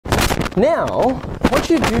Now, I want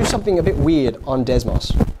you to do something a bit weird on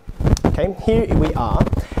Desmos. Okay, here we are,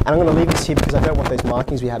 and I'm going to leave this here because I don't want those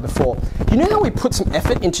markings we had before. You know how we put some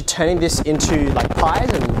effort into turning this into like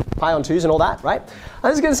pi's and pi on 2s and all that, right? Now,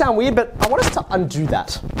 this is going to sound weird, but I want us to undo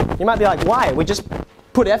that. You might be like, why? We just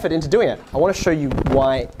put effort into doing it. I want to show you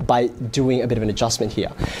why by doing a bit of an adjustment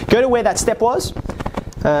here. Go to where that step was.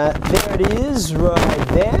 There it is, right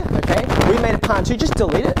there, okay? We made a pi on 2, just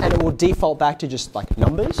delete it, and it will default back to just like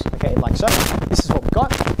numbers, okay, like so. This is what we've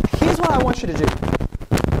got. Here's what I want you to do.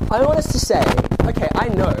 I want us to say, okay, I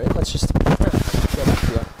know, let's just go back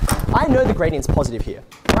here. I know the gradient's positive here,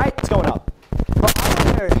 right? It's going up. But I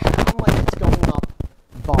don't know how much it's going up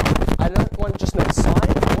by. I don't want to just know the sign,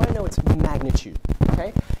 I want to know its magnitude,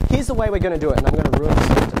 okay? Here's the way we're going to do it, and I'm going to ruin this.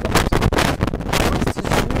 I want us to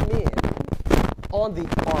zoom in on the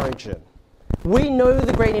origin. We know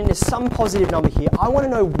the gradient is some positive number here. I want to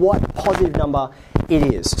know what positive number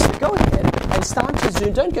it is. So go ahead and start to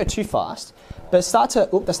zoom. Don't go too fast, but start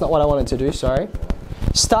to, oops, that's not what I wanted to do, sorry.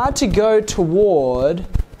 Start to go toward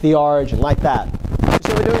the origin, like that.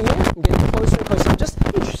 So we're doing here, I'm getting closer and closer. I'm just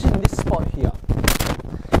interested in this spot here.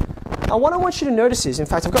 Now what I want you to notice is, in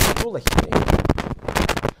fact, I've got the ruler here.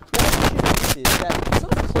 What I want you to notice is that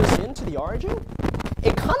sort of close in to the origin,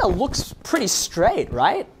 it kind of looks pretty straight,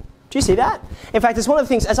 right? Do you see that? In fact, it's one of the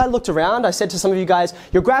things, as I looked around, I said to some of you guys,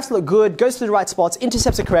 your graphs look good, goes to the right spots,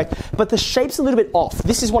 intercepts are correct, but the shape's a little bit off.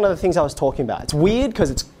 This is one of the things I was talking about. It's weird because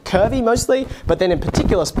it's curvy mostly, but then in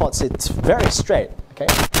particular spots it's very straight, okay?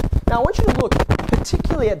 Now I want you to look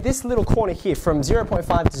particularly at this little corner here from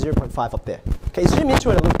 0.5 to 0.5 up there. Okay, zoom into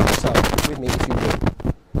it a little closer with me if you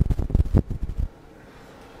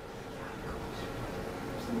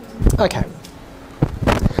would. Okay.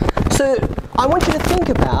 So I want you to think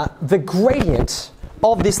about the gradient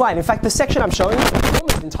of this line. In fact, the section I'm showing you is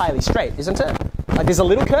almost entirely straight, isn't it? Like there's a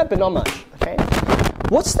little curve, but not much. Okay.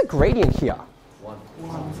 What's the gradient here? 1.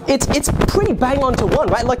 It's pretty bang on to 1,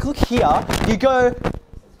 right? Like look here. You go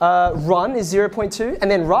run is 0.2, and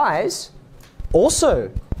then rise also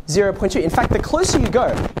 0.2. In fact, the closer you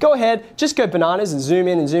go ahead, just go bananas and zoom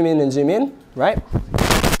in and zoom in and zoom in, right?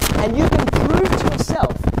 And you can prove to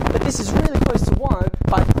yourself that this is really close to 1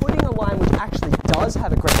 by putting a line which actually does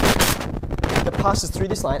have a gradient that passes through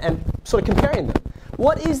this line and sort of comparing them.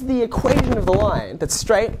 What is the equation of the line that's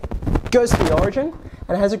straight, goes to the origin,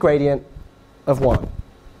 and has a gradient of 1?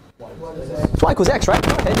 Y equals x, right?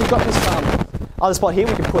 Go ahead, you've got this other spot here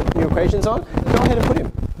we can put new equations on. Go ahead and put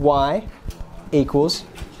in y equals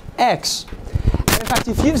x. And in fact,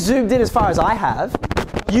 if you've zoomed in as far as I have,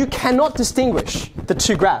 you cannot distinguish the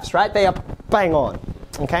two graphs, right? They are bang on,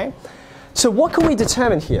 okay? So what can we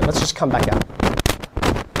determine here? Let's just come back out.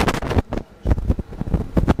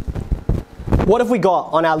 What have we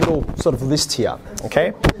got on our little sort of list here,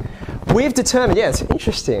 okay? We've determined, yeah, it's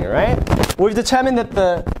interesting, right? We've determined that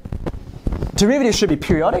the derivative should be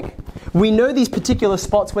periodic. We know these particular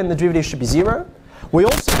spots when the derivative should be 0. We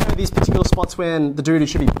also know these particular spots when the derivative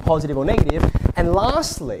should be positive or negative. And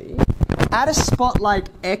lastly, at a spot like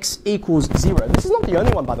x equals 0, this is not the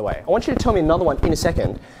only one, by the way. I want you to tell me another one in a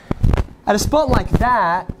second. At a spot like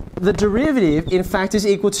that, the derivative, in fact, is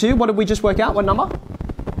equal to, what did we just work out? What number?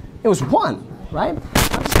 It was 1, right?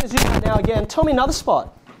 I'm just going to zoom out now again. Tell me another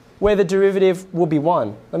spot where the derivative will be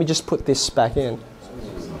 1. Let me just put this back in.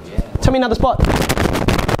 Tell me another spot. 2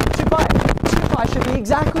 pi. 2 pi should be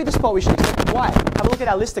exactly the spot we should expect. Why? Have a look at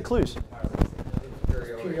our list of clues.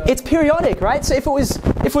 It's periodic, right? So if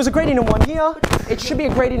it was a gradient of 1 here, it should be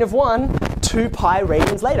a gradient of 1 2 pi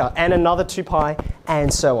radians later, and another 2 pi,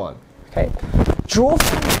 and so on. Okay. Draw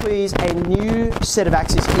for me, please, a new set of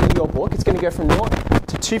axes in your book. It's going to go from 0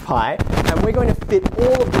 to 2 pi, and we're going to fit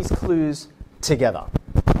all of these clues together.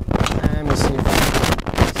 And we'll see if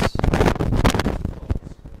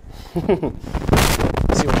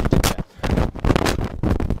see what you did there.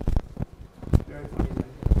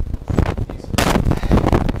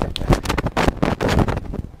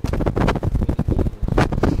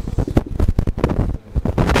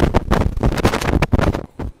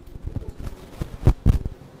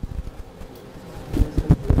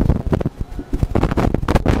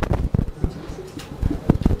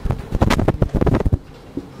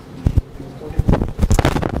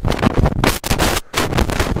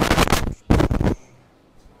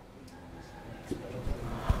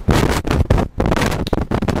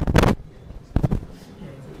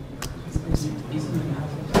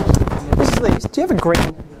 Do you have a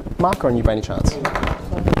green marker on you by any chance?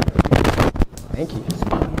 Thank you.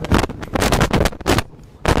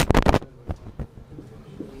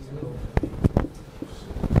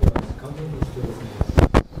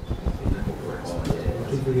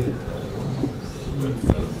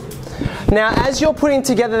 Now, as you're putting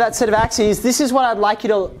together that set of axes, this is what I'd like you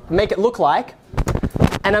to make it look like.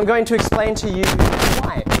 And I'm going to explain to you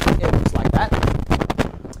why it looks like that.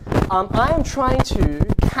 I am trying to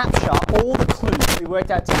capture all the clues that we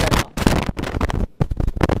worked out together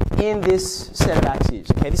in this set of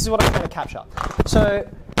axes. Okay, this is what I'm trying to capture. So,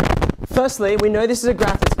 firstly, we know this is a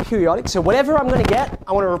graph that's periodic, so whatever I'm going to get,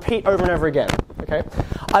 I want to repeat over and over again. Okay.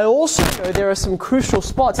 I also know there are some crucial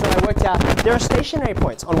spots that I worked out. There are stationary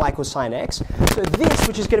points on y equals sine x. So this,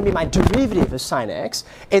 which is going to be my derivative of sine x,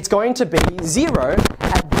 it's going to be 0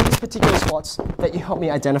 at these particular spots that you help me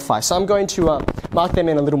identify. So I'm going to mark them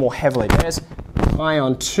in a little more heavily. There's pi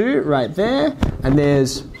on 2 right there, and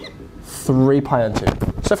there's 3 pi on 2.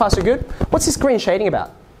 So far, so good. What's this green shading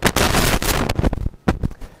about?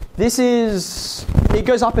 This is, it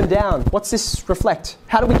goes up and down. What's this reflect?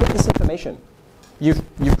 How do we get this information? You've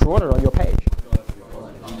drawn it on your page.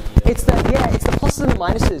 It's the pluses and the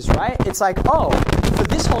minuses, right? It's like, oh, for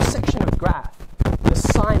this whole section of graph, the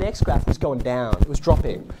sine x graph was going down. It was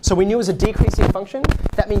dropping. So we knew it was a decreasing function.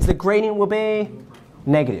 That means the gradient will be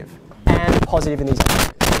negative and positive in these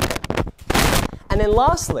axes. And then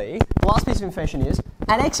lastly, the last piece of information is,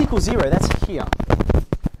 at x equals 0, that's here.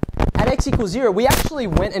 At x equals 0, we actually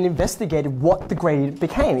went and investigated what the gradient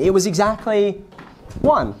became. It was exactly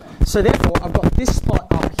 1. So therefore, I've got this spot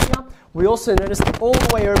up here. We also noticed that all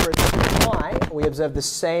the way over at y, we observed the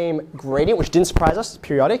same gradient, which didn't surprise us, it's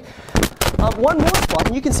periodic. One more spot,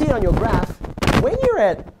 and you can see it on your graph. When you're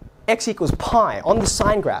at x equals pi on the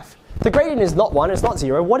sine graph, the gradient is not 1, it's not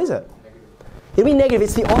 0. What is it? It'll be negative.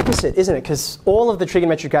 It's the opposite, isn't it? Because all of the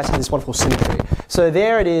trigonometric graphs have this wonderful symmetry. So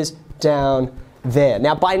there it is down there.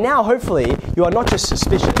 Now, by now, hopefully, you are not just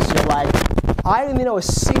suspicious. You're like, I only know a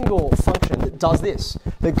single function that does this,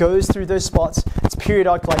 that goes through those spots. It's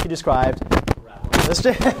periodic, like you described.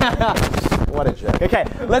 What a joke. Okay,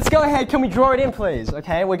 let's go ahead. Can we draw it in, please?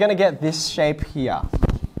 Okay, we're going to get this shape here.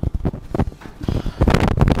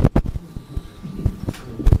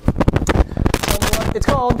 It's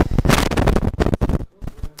called,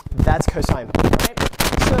 that's cosine, right?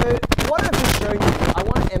 So what I've been showing you, I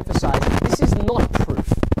want to emphasize, this is not a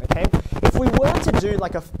proof, okay? If we were to do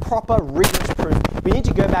like a proper rigorous proof, we need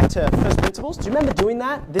to go back to first principles. Do you remember doing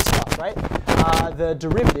that? This stuff, right? The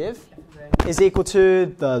derivative is equal to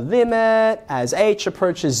the limit as h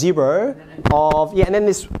approaches 0 of, and then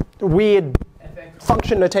this weird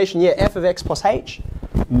function notation, f of x plus h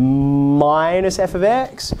minus f of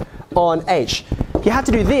x on h. You have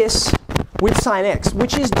to do this with sine x,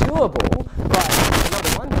 which is doable, but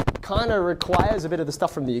number one, kind of requires a bit of the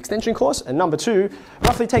stuff from the extension course, and number two,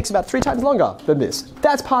 roughly takes about 3 times longer than this.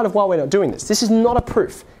 That's part of why we're not doing this. This is not a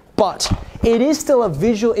proof, but it is still a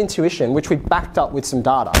visual intuition, which we backed up with some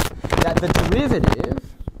data, that the derivative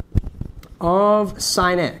of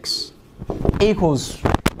sine x equals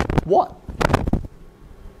what?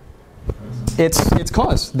 It's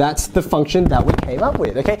cos. That's the function that we came up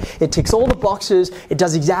with, okay? It ticks all the boxes. It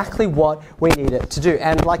does exactly what we need it to do.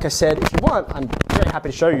 And like I said, if you want, I'm very happy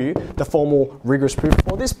to show you the formal rigorous proof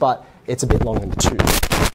for this, but it's a bit long in the tooth.